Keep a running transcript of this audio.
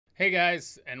Hey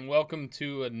guys, and welcome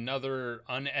to another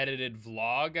unedited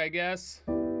vlog, I guess.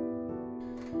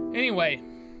 Anyway,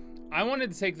 I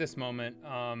wanted to take this moment.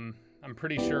 I'm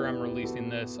pretty sure I'm releasing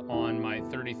this on my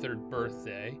 33rd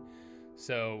birthday.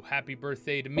 So happy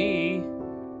birthday to me.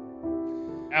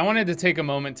 I wanted to take a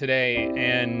moment today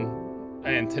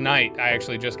and tonight, I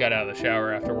actually just got out of the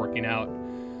shower after working out,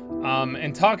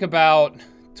 and talk about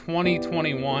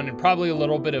 2021 and probably a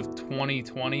little bit of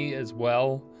 2020 as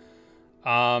well.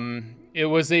 It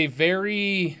was a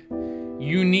very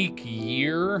unique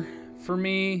year for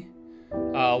me.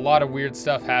 A lot of weird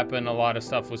stuff happened, a lot of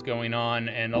stuff was going on,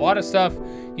 and a lot of stuff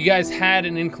you guys had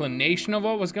an inclination of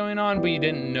what was going on, but you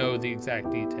didn't know the exact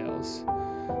details.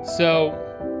 So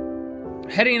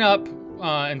heading up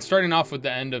and starting off with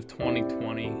the end of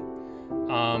 2020,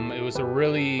 it was a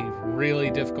really,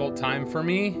 really difficult time for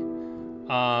me.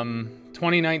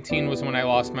 2019 was when I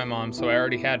lost my mom, so I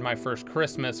already had my first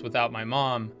Christmas without my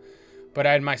mom, but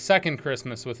I had my second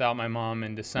Christmas without my mom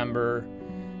in December,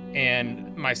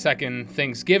 and my second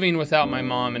Thanksgiving without my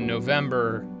mom in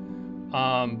November.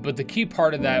 But the key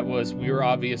part of that was we were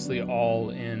obviously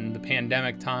all in the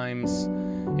pandemic times.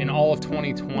 In all of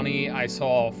 2020, I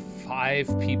saw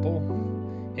 5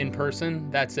 people in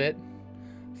person. That's it.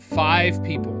 5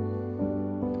 people.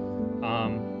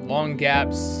 Long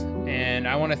gaps. And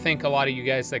I want to thank a lot of you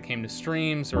guys that came to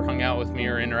streams or hung out with me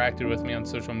or interacted with me on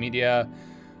social media.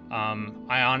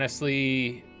 I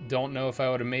honestly don't know if I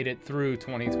would have made it through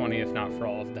 2020 if not for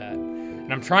all of that.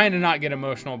 And I'm trying to not get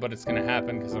emotional, but it's going to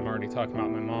happen because I'm already talking about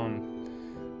my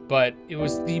mom. But it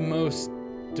was the most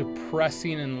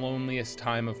depressing and loneliest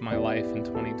time of my life in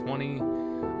 2020.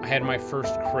 I had my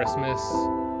first Christmas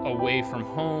away from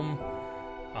home.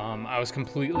 I was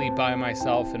completely by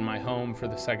myself in my home for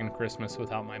the second Christmas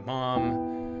without my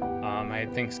mom. I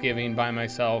had Thanksgiving by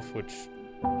myself, which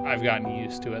I've gotten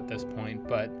used to at this point,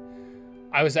 but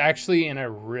I was actually in a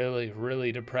really,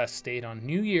 really depressed state on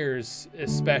New Year's,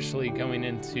 especially going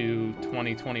into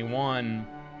 2021.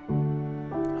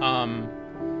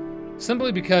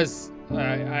 Simply because,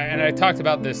 and I talked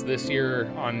about this year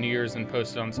on New Year's and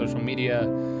posted on social media,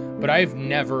 but I've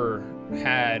never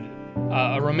had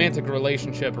a romantic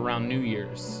relationship around New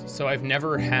Year's. So I've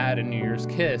never had a New Year's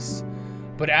kiss.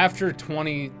 But after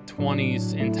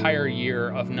 2020's entire year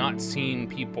of not seeing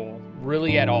people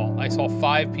really at all, I saw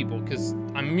 5 people because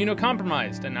I'm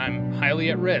immunocompromised and I'm highly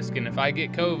at risk. And if I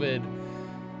get COVID,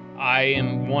 I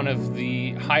am one of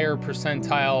the higher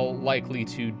percentile likely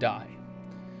to die.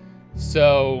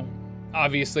 So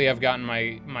obviously I've gotten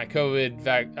my COVID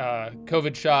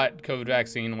shot, COVID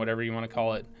vaccine, whatever you want to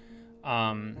call it.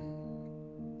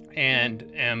 And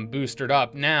am boosted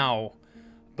up now,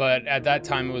 but at that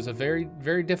time it was a very,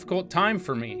 very difficult time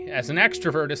for me as an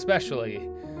extrovert, especially.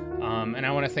 And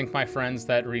I want to thank my friends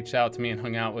that reached out to me and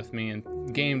hung out with me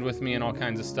and gamed with me and all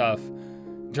kinds of stuff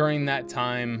during that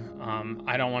time.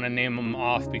 I don't want to name them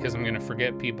off because I'm going to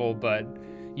forget people, but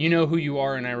you know who you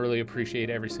are, and I really appreciate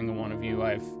every single one of you. I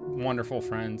have wonderful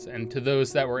friends, and to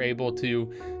those that were able to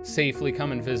safely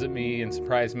come and visit me and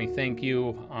surprise me, thank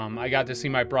you. I got to see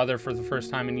my brother for the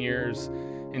first time in years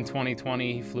in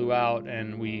 2020. He flew out,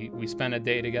 and we spent a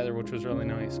day together, which was really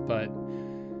nice. But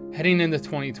heading into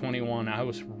 2021, I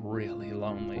was really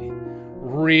lonely.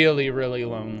 Really, really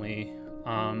lonely.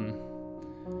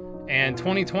 And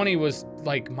 2020 was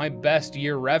like my best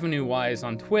year revenue-wise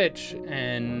on Twitch,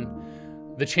 and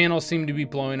the channel seemed to be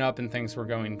blowing up and things were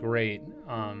going great.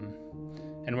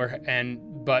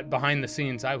 But behind the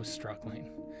scenes, I was struggling.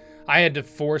 I had to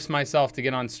force myself to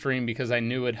get on stream because I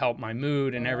knew it'd help my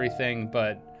mood and everything,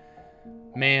 but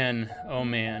man, oh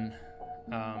man.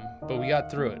 But we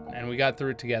got through it, and we got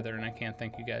through it together, and I can't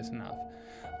thank you guys enough.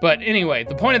 But anyway,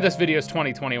 the point of this video is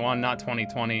 2021, not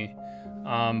 2020.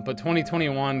 But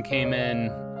 2021 came in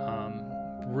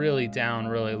really down,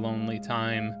 really lonely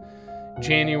time.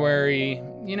 January,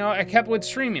 you know, I kept with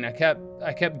streaming. I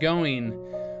kept going,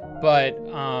 but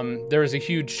there was a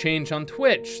huge change on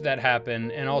Twitch that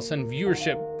happened, and all of a sudden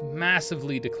viewership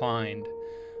massively declined.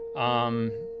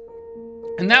 And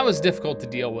that was difficult to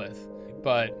deal with,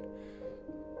 but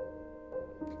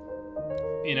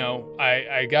you know,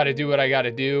 I got to do what I got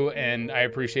to do, and I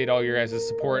appreciate all your guys'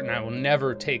 support, and I will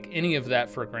never take any of that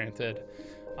for granted.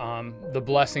 The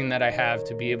blessing that I have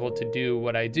to be able to do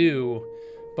what I do.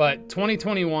 But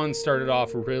 2021 started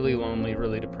off really lonely,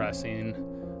 really depressing.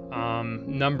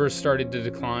 Numbers started to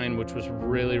decline, which was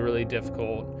really, really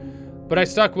difficult. But I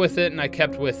stuck with it, and I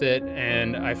kept with it,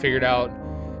 and I figured out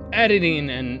editing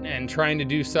and trying to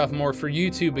do stuff more for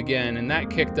YouTube again, and that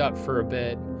kicked up for a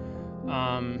bit.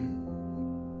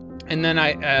 And then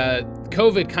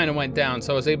COVID kind of went down,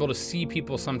 so I was able to see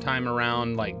people sometime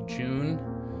around like June.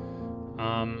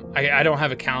 I don't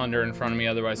have a calendar in front of me,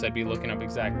 otherwise I'd be looking up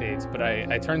exact dates, but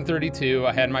I turned 32,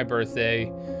 I had my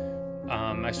birthday,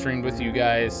 I streamed with you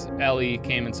guys, Ellie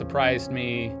came and surprised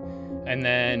me, and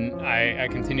then I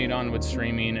continued on with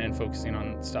streaming and focusing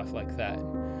on stuff like that.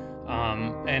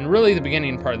 And really the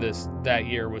beginning part of that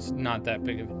year was not that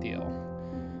big of a deal.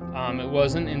 It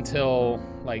wasn't until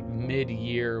like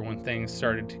mid-year when things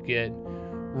started to get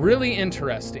really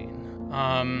interesting.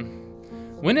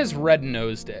 When is Red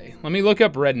Nose Day? Let me look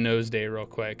up Red Nose Day real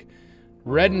quick.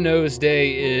 Red Nose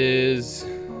Day is...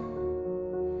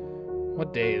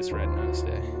 What day is Red Nose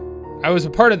Day? I was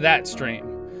a part of that stream.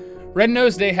 Red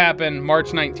Nose Day happened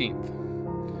March 19th.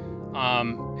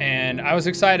 And I was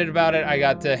excited about it. I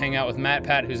got to hang out with Matt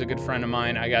Pat, who's a good friend of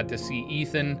mine. I got to see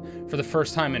Ethan for the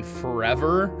first time in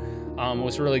forever. It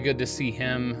was really good to see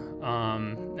him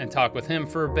and talk with him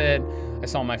for a bit. I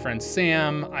saw my friend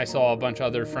Sam. I saw a bunch of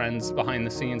other friends behind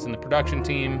the scenes in the production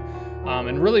team,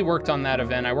 and really worked on that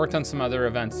event. I worked on some other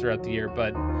events throughout the year,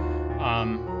 but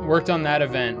worked on that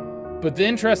event. But the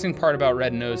interesting part about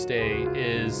Red Nose Day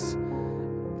is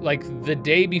like the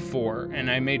day before, and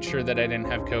I made sure that I didn't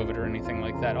have COVID or anything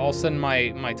like that. All of a sudden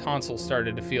my tonsils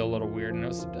started to feel a little weird, and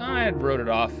I had wrote it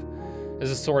off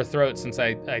as a sore throat since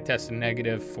I tested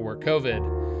negative for COVID.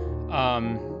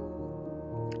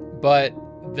 But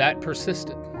that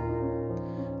persisted.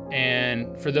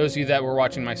 And for those of you that were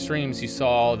watching my streams, you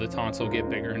saw the tonsil get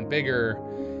bigger and bigger,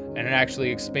 and it actually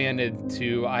expanded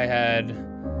to, I had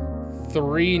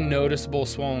 3 noticeable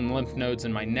swollen lymph nodes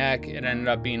in my neck. It ended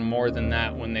up being more than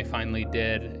that when they finally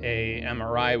did a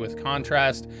MRI with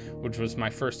contrast, which was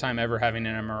my first time ever having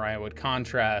an MRI with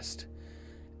contrast.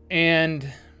 And,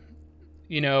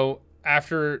 you know,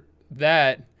 after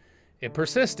that, it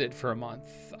persisted for a month.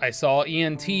 I saw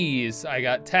ENTs, I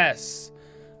got tests,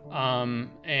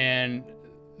 and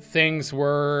things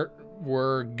were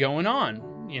going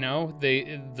on. You know,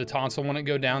 the tonsil wouldn't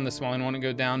go down, the swelling wouldn't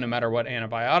go down, no matter what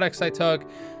antibiotics I took,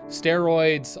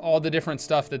 steroids, all the different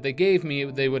stuff that they gave me,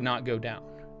 they would not go down.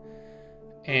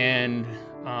 And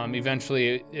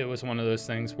eventually it was one of those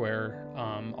things where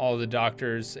all the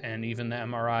doctors and even the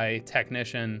MRI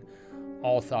technician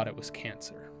all thought it was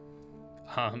cancer.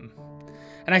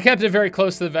 And I kept it very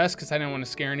close to the vest because I didn't want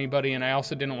to scare anybody, and I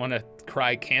also didn't want to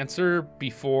cry cancer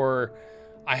before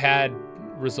I had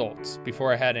results,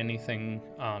 before I had anything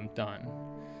done.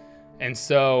 And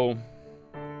so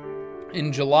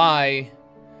in July,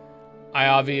 I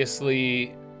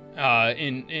obviously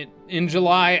in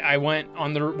July I went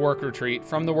on the work retreat.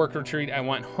 From the work retreat, I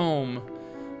went home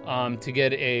to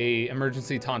get a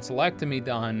emergency tonsillectomy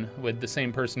done with the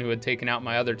same person who had taken out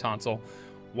my other tonsil.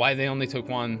 Why they only took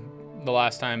one the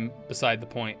last time, beside the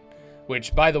point.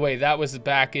 Which, by the way, that was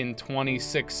back in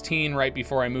 2016, right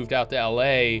before I moved out to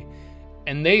LA,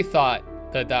 and they thought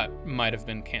that that might have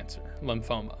been cancer,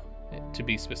 lymphoma, to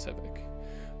be specific.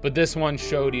 But this one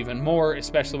showed even more,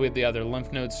 especially with the other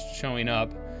lymph nodes showing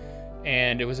up,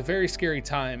 and it was a very scary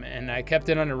time, and I kept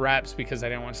it under wraps because I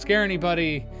didn't want to scare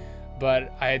anybody,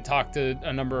 but I had talked to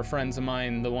a number of friends of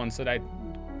mine, the ones that I,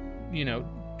 you know,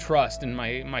 trust in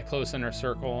my close inner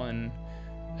circle, and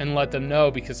let them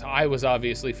know, because I was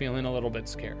obviously feeling a little bit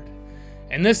scared.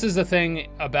 And this is the thing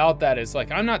about that, is like,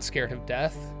 I'm not scared of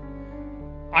death.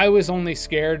 I was only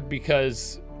scared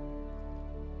because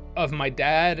of my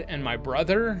dad and my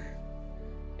brother,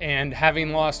 and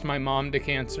having lost my mom to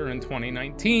cancer in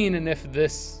 2019, and if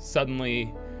this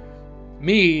suddenly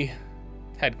me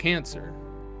had cancer.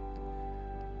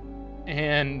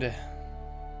 And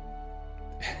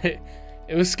it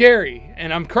was scary,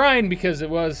 and I'm crying because it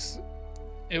was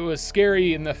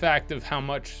scary in the fact of how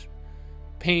much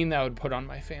pain that would put on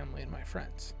my family and my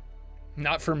friends.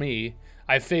 Not for me.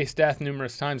 I've faced death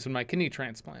numerous times with my kidney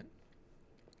transplant.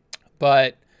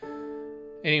 But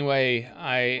anyway,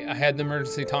 I had the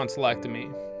emergency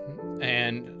tonsillectomy,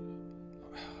 and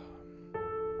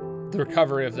the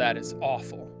recovery of that is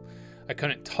awful. I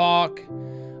couldn't talk.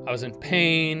 I was in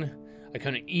pain. I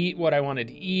couldn't eat what I wanted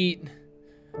to eat.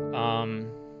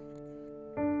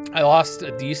 I lost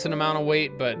a decent amount of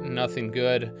weight, but nothing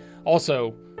good.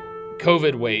 Also,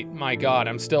 COVID weight, my God,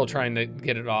 I'm still trying to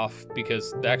get it off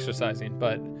because the exercising,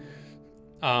 but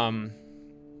I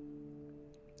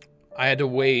had to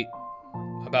wait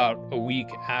about a week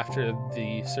after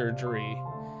the surgery,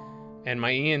 and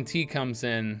my ENT comes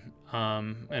in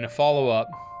a follow-up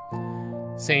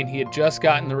saying he had just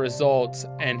gotten the results,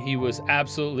 and he was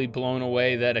absolutely blown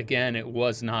away that, again, it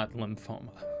was not lymphoma.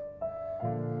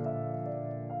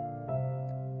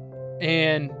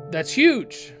 And that's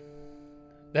huge.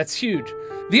 That's huge.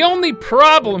 The only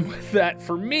problem with that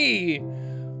for me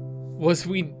was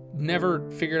we never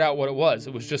figured out what it was.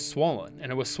 It was just swollen, and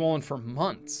it was swollen for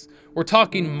months. We're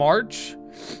talking March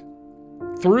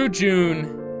through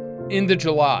June into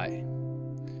July.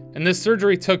 And this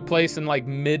surgery took place in like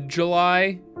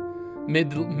mid-July,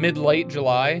 mid-late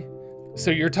July.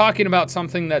 So you're talking about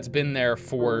something that's been there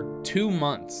for 2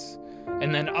 months,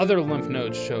 and then other lymph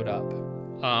nodes showed up.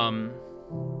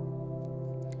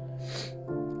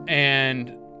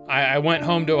 And I went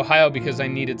home to Ohio because I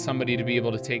needed somebody to be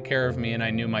able to take care of me, and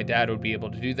I knew my dad would be able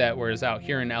to do that. Whereas out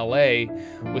here in LA,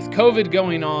 with COVID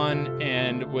going on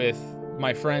and with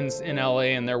my friends in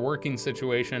LA and their working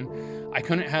situation, I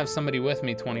couldn't have somebody with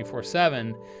me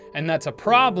 24/7. And that's a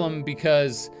problem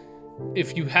because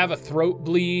if you have a throat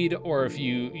bleed or if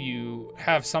you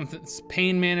have something,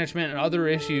 pain management and other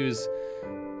issues,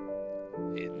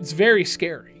 it's very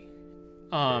scary.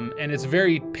 And it's a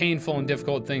very painful and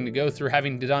difficult thing to go through,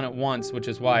 having done it once, which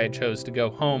is why I chose to go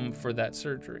home for that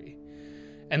surgery.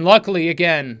 And luckily,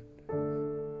 again,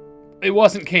 it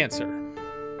wasn't cancer.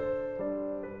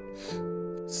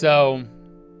 So,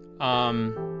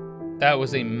 that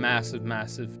was a massive,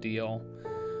 massive deal.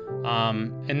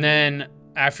 And then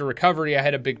after recovery, I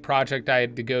had a big project I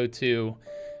had to go to,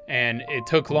 and it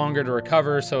took longer to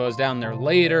recover, so I was down there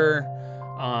later.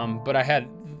 But I had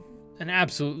an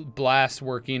absolute blast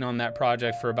working on that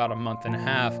project for about a month and a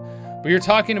half. But you're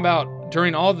talking about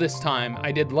during all this time,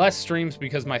 I did less streams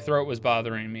because my throat was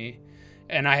bothering me,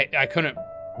 and I couldn't,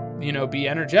 be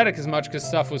energetic as much because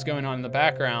stuff was going on in the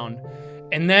background.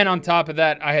 And then on top of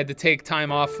that, I had to take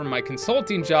time off from my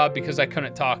consulting job because I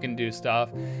couldn't talk and do stuff.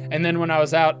 And then when I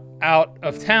was out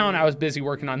of town, I was busy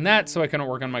working on that, so I couldn't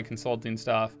work on my consulting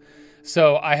stuff.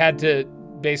 So I had to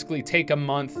basically take a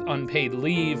month unpaid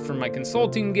leave from my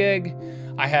consulting gig.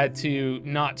 I had to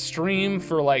not stream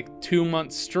for like 2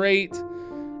 months straight.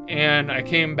 And I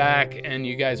came back and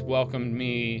you guys welcomed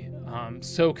me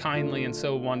so kindly and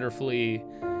so wonderfully.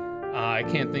 I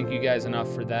can't thank you guys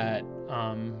enough for that.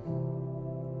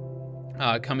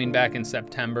 Coming back in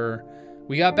September,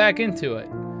 we got back into it.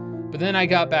 But then I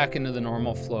got back into the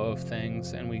normal flow of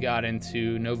things, and we got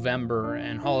into November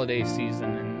and holiday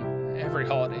season, and every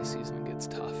holiday season gets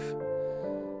tough.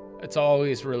 It's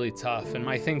always really tough. And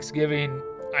my Thanksgiving,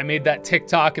 I made that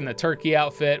TikTok in the turkey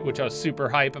outfit, which I was super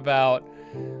hype about.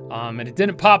 And it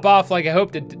didn't pop off like I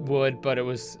hoped it would, but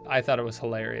I thought it was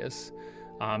hilarious.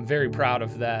 I'm very proud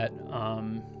of that.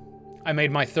 I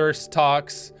made my thirst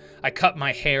talks. I cut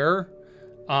my hair,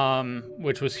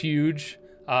 which was huge.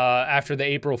 After the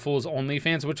April Fool's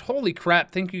OnlyFans, which, holy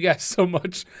crap, thank you guys so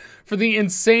much for the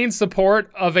insane support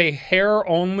of a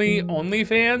hair-only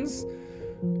OnlyFans.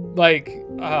 Like,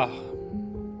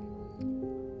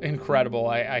 incredible.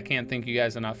 I can't thank you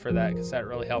guys enough for that, because that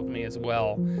really helped me as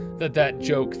well, that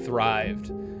joke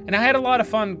thrived. And I had a lot of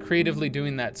fun creatively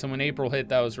doing that, so when April hit,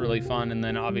 that was really fun, and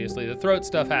then obviously the throat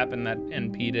stuff happened that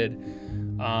impeded.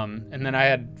 And then I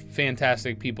had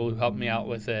fantastic people who helped me out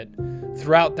with it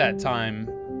throughout that time.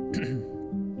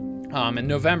 And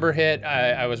November hit,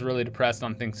 I was really depressed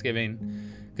on Thanksgiving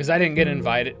because I didn't get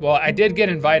invited. Well, I did get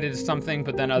invited to something,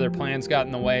 but then other plans got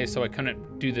in the way, so I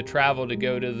couldn't do the travel to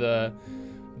go to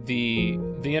the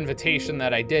invitation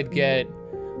that I did get.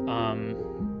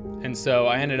 And so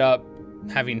I ended up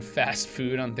having fast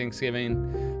food on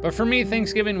Thanksgiving. But for me,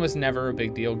 Thanksgiving was never a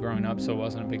big deal growing up, so it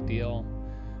wasn't a big deal.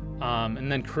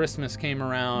 And then Christmas came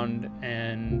around,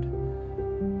 and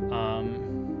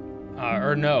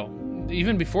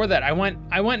even before that, I went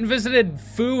and visited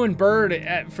Foo and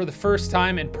Bird for the first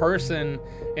time in person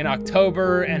in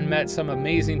October, and met some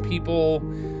amazing people.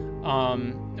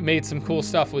 Made some cool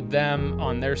stuff with them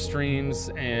on their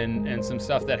streams, and some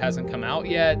stuff that hasn't come out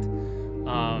yet.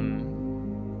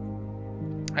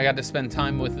 I got to spend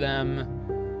time with them,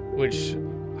 which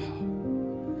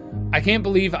I can't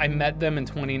believe I met them in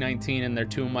 2019, and they're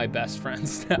two of my best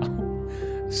friends now.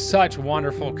 Such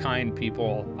wonderful, kind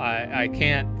people. I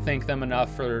can't thank them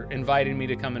enough for inviting me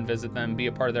to come and visit them, be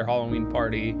a part of their Halloween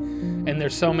party. And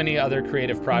there's so many other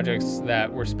creative projects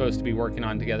that we're supposed to be working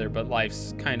on together, but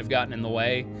life's kind of gotten in the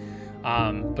way.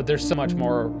 But there's so much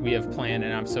more we have planned,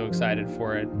 and I'm so excited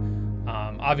for it.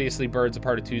 Obviously, Bird's a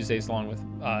part of Tuesdays, along with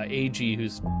AG,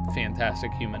 who's a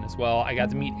fantastic human as well. I got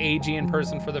to meet AG in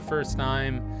person for the first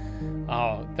time.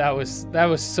 Oh, that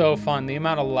was so fun. The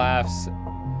amount of laughs.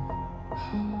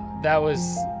 That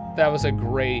was a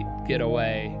great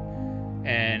getaway,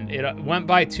 and it went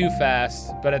by too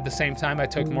fast, but at the same time I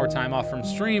took more time off from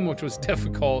stream, which was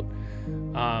difficult.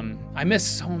 I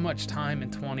missed so much time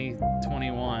in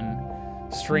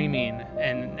 2021 streaming,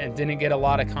 and didn't get a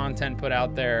lot of content put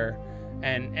out there,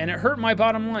 and it hurt my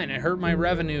bottom line. It hurt my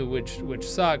revenue, which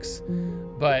sucks,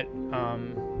 but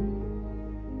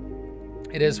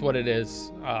it is what it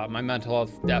is. My mental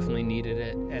health definitely needed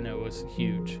it, and it was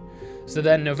huge. So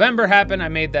then November happened. I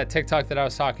made that TikTok that I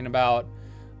was talking about,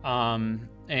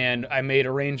 and I made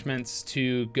arrangements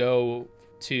to go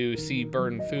to see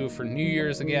Bird and Foo for New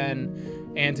Year's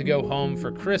again, and to go home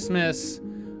for Christmas.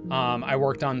 I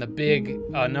worked on the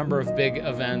number of big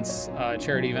events,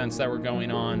 charity events that were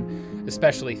going on,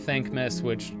 especially Thankmas,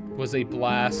 which was a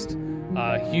blast.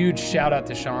 Huge shout out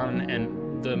to Sean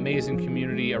and the amazing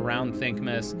community around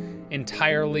Thankmas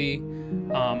entirely.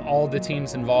 All the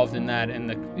teams involved in that and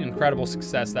the incredible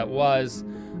success that was.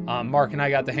 Mark and I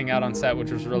got to hang out on set,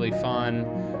 which was really fun.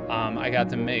 I got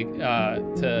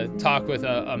to talk with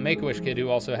a Make-A-Wish kid who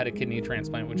also had a kidney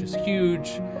transplant, which is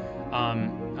huge.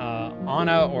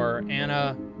 Anna or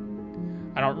Anna,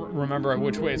 I don't remember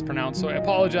which way it's pronounced, so I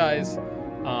apologize.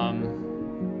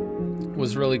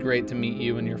 Was really great to meet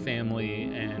you and your family,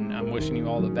 and I'm wishing you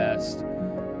all the best.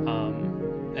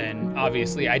 And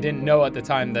obviously I didn't know at the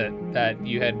time that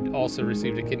you had also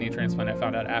received a kidney transplant. I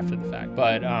found out after the fact.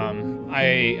 But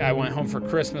I went home for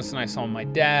Christmas and I saw my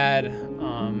dad,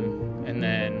 and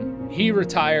then he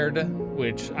retired,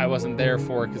 which I wasn't there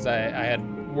for because I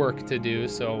had work to do.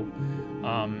 So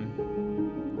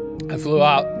I flew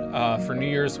out for New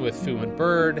Year's with Foo and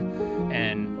Bird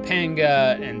and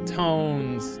Panga and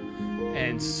Tones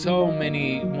and so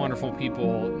many wonderful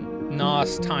people.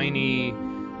 Nos, Tiny,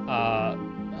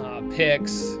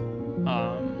 Pix.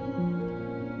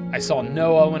 I saw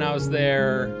Noah when I was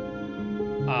there.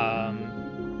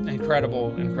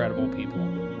 Incredible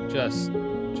people.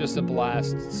 Just a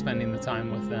blast spending the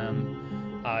time with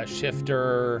them.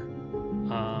 Shifter.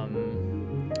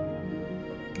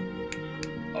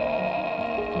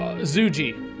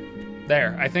 Zuji.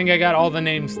 There. I think I got all the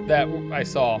names that I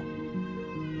saw.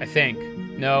 I think.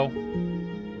 No.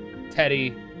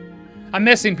 Teddy. I'm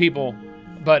missing people,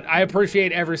 but I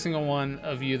appreciate every single one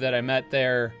of you that I met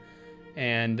there.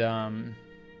 And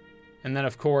then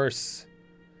of course,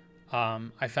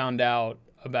 I found out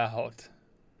about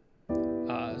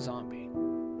Zombie.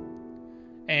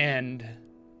 And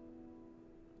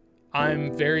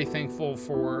I'm very thankful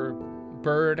for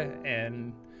Bird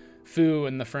and Foo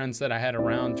and the friends that I had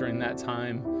around during that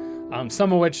time.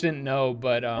 Some of which didn't know,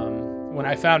 but when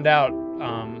I found out,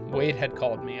 Wade had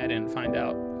called me. I didn't find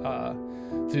out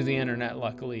through the internet,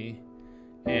 luckily.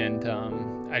 And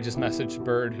I just messaged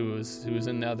Bird, who was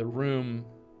in the other room.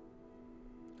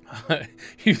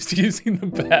 He was using the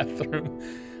bathroom,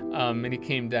 and he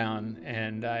came down,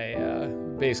 and I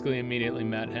basically immediately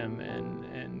met him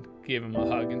and gave him a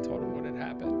hug and told him what had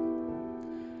happened.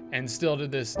 And still to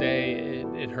this day,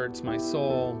 it hurts my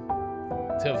soul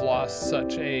to have lost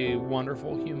such a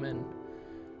wonderful human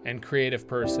and creative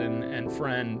person and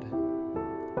friend.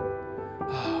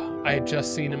 I had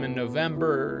just seen him in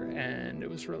November, and it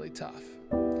was really tough.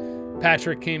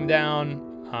 Patrick came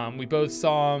down. We both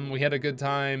saw him. We had a good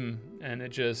time, and I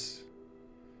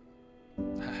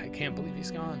can't believe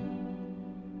he's gone.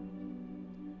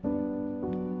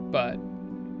 But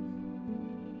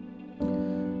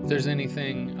if there's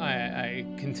anything I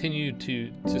continue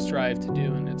to strive to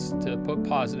do, and it's to put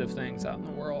positive things out in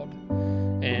the world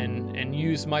and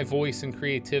use my voice and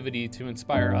creativity to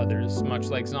inspire others, much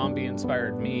like Zombie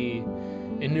inspired me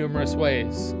in numerous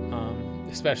ways,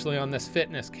 especially on this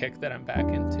fitness kick that I'm back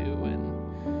into,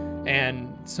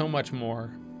 and so much more.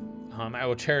 I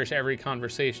will cherish every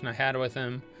conversation I had with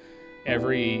him,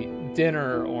 every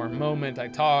dinner or moment I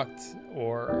talked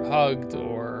or hugged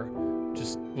or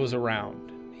just was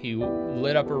around. He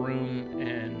lit up a room,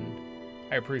 and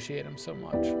I appreciate him so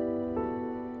much.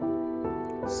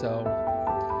 So,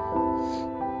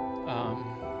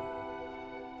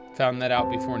 found that out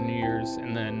before New Year's,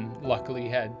 and then luckily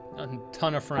had a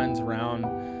ton of friends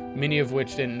around, many of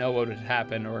which didn't know what had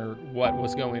happened or what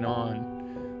was going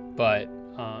on, but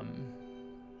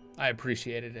I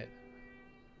appreciated it.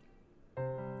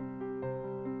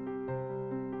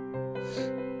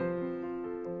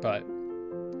 But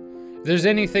if there's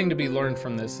anything to be learned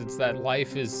from this, it's that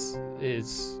life is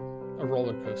a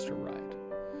roller coaster ride.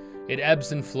 It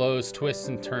ebbs and flows, twists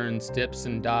and turns, dips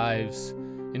and dives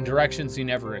in directions you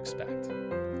never expect.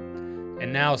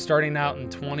 And now, starting out in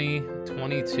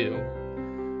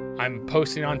 2022, I'm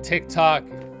posting on TikTok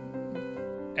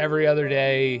every other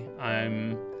day.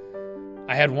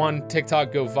 I had one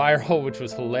TikTok go viral, which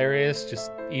was hilarious,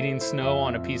 just eating snow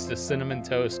on a piece of cinnamon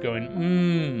toast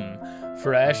going,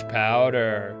 fresh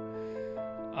powder.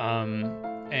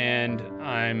 and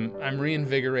I'm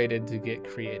reinvigorated to get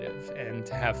creative and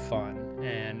to have fun.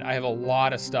 And I have a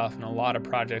lot of stuff and a lot of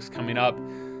projects coming up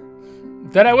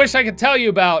that I wish I could tell you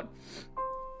about,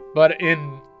 but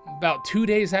in about 2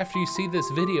 days after you see this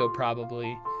video,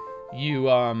 probably, you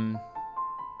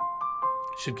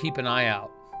should keep an eye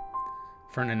out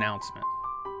for an announcement,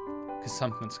 because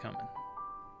something's coming.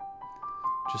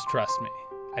 Just trust me.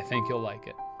 I think you'll like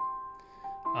it.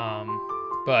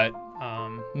 But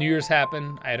New Year's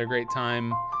happened. I had a great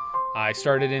time. I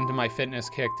started into my fitness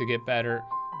kick to get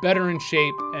better in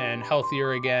shape and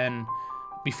healthier again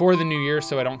before the new year,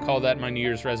 so I don't call that my New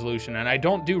Year's resolution. And I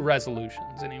don't do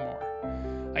resolutions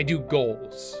anymore. I do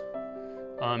goals.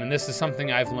 And this is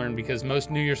something I've learned because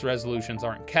most New Year's resolutions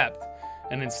aren't kept.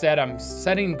 And instead, I'm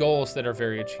setting goals that are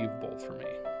very achievable for me.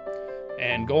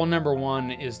 And goal number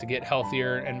 1 is to get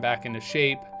healthier and back into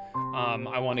shape.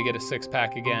 I want to get a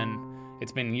 6-pack again.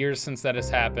 It's been years since that has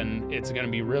happened. It's going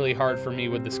to be really hard for me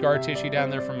with the scar tissue down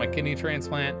there from my kidney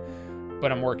transplant,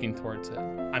 but I'm working towards it.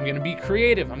 I'm going to be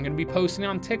creative. I'm going to be posting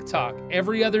on TikTok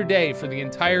every other day for the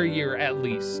entire year at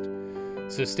least.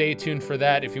 So stay tuned for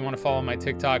that. If you want to follow my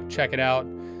TikTok, check it out.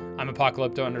 I'm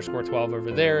Apocalypto_12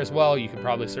 over there as well. You could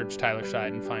probably search Tyler Scheid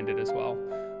and find it as well.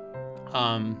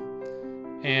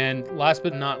 And last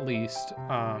but not least,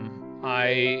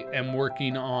 I am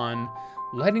working on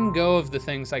letting go of the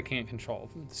things I can't control.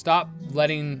 Stop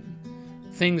letting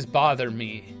things bother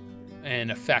me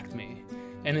and affect me,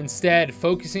 and instead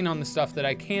focusing on the stuff that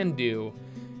I can do,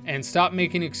 and stop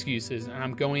making excuses. And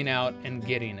I'm going out and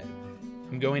getting it.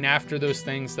 I'm going after those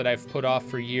things that I've put off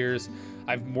for years.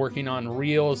 I'm working on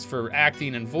reels for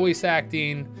acting and voice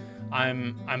acting.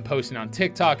 I'm posting on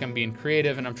TikTok. I'm being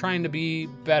creative, and I'm trying to be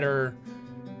better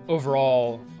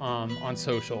overall on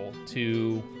social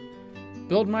to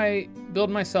build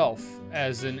myself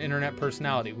as an internet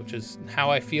personality, which is how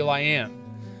I feel I am.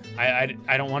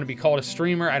 I don't want to be called a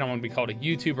streamer. I don't want to be called a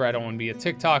YouTuber. I don't want to be a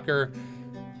TikToker.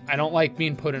 I don't like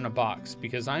being put in a box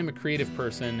because I'm a creative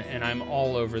person and I'm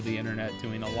all over the internet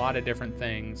doing a lot of different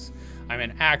things. I'm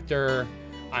an actor.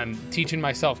 I'm teaching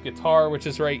myself guitar, which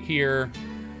is right here.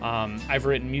 I've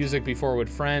written music before with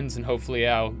friends, and hopefully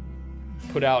I'll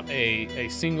put out a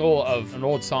single of an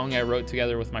old song I wrote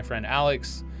together with my friend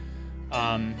Alex.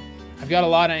 I've got a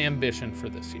lot of ambition for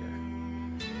this year,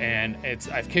 and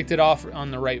I've kicked it off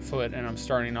on the right foot, and I'm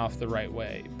starting off the right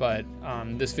way. But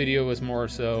this video was more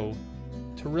so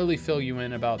to really fill you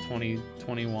in about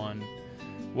 2021,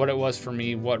 what it was for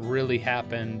me, what really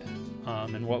happened,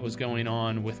 and what was going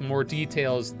on with more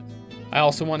details. I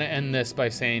also want to end this by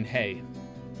saying, hey,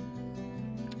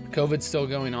 COVID's still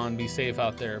going on. Be safe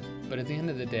out there. But at the end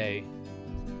of the day,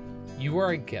 you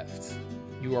are a gift.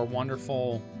 You are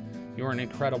wonderful. You are an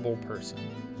incredible person.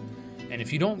 And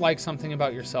if you don't like something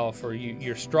about yourself, or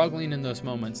you're struggling in those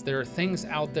moments, there are things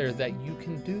out there that you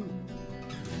can do.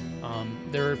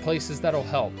 There are places that'll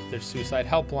help. There's suicide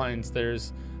helplines.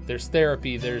 There's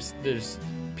therapy. There's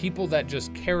people that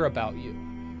just care about you,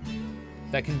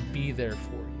 that can be there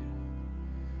for you.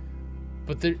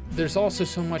 But there's also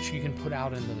so much you can put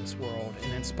out into this world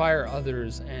and inspire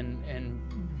others and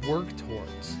work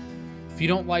towards. If you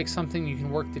don't like something, you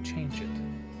can work to change it.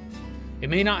 It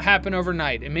may not happen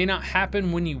overnight. It may not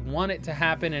happen when you want it to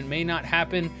happen. It may not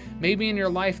happen maybe in your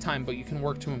lifetime, but you can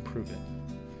work to improve it.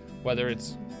 Whether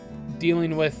it's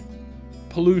dealing with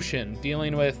pollution,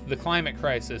 dealing with the climate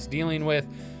crisis, dealing with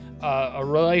a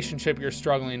relationship you're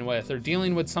struggling with, or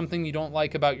dealing with something you don't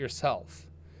like about yourself.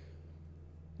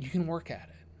 You can work at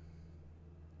it.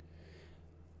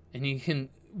 And you can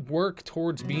work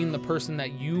towards being the person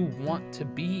that you want to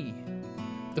be,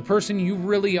 the person you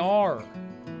really are.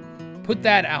 Put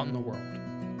that out in the world.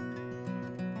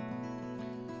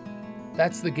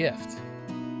 That's the gift.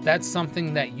 That's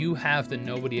something that you have that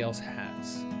nobody else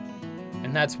has.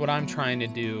 And that's what I'm trying to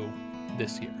do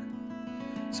this year.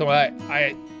 So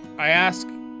I ask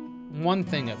one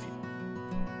thing of you.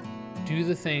 Do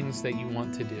the things that you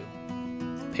want to do.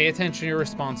 Pay attention to your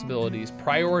responsibilities.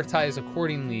 Prioritize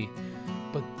accordingly.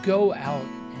 But go out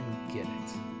and get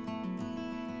it.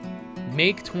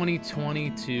 Make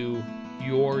 2022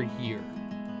 your year.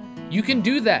 You can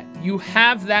do that. You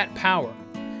have that power.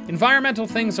 Environmental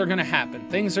things are going to happen.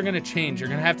 Things are going to change. You're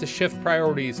going to have to shift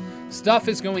priorities. Stuff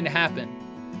is going to happen.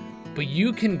 But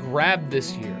you can grab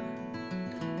this year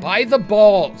by the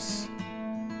balls,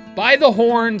 by the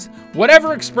horns,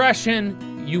 whatever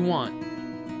expression you want,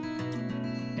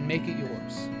 and make it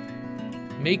yours.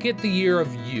 Make it the year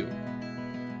of you.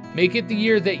 Make it the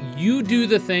year that you do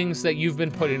the things that you've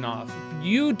been putting off.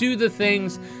 You do the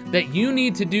things that you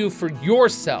need to do for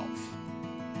yourself.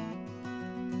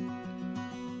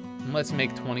 and let's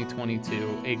make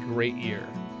 2022 a great year.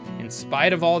 In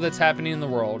spite of all that's happening in the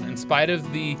world, in spite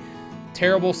of the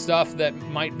terrible stuff that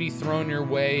might be thrown your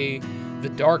way, the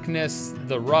darkness,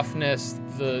 the roughness,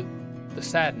 the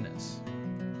sadness,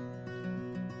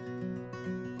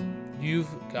 you've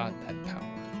got that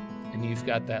power and you've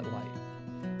got that light.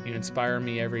 You inspire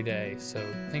me every day. So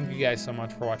thank you guys so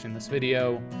much for watching this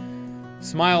video.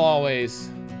 Smile always,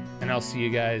 and I'll see you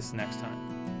guys next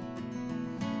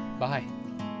time. Bye.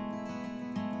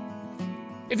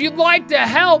 If you'd like to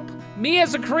help me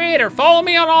as a creator, follow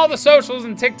me on all the socials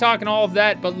and TikTok and all of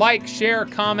that, but like, share,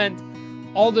 comment,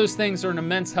 all those things are an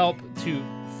immense help to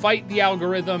fight the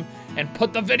algorithm and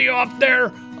put the video up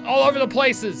there all over the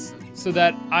places so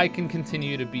that I can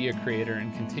continue to be a creator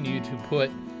and continue to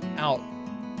put out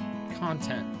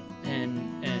content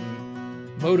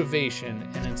and motivation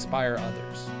and inspire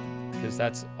others, because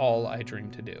that's all I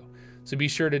dream to do. So be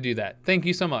sure to do that. Thank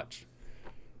you so much.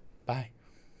 Bye.